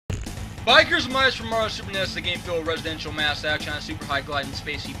Biker's Mice from Mario Super NES, the game filled with residential mass action on a super high gliding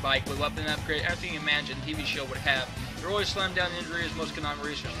spacey bike with weapon upgrade, everything you imagine a TV show would have. It really slammed down the injuries most Konami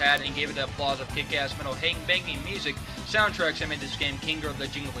researchers had and gave it that applause of kick-ass metal banging music soundtracks that made this game king of the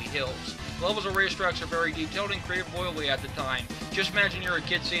Jingly Hills. The levels of racetracks are very detailed and creative royally at the time. Just imagine you're a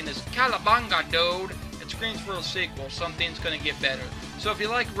kid seeing this Calabanga dude. It screams for a sequel, something's gonna get better. So if you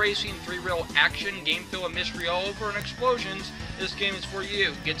like racing, 3-rail action, game filled with mystery all over and explosions, this game is for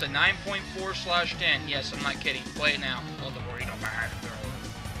you. Gets a 9.4/10. Yes, I'm not kidding. Play it now. Well, the worry don't matter.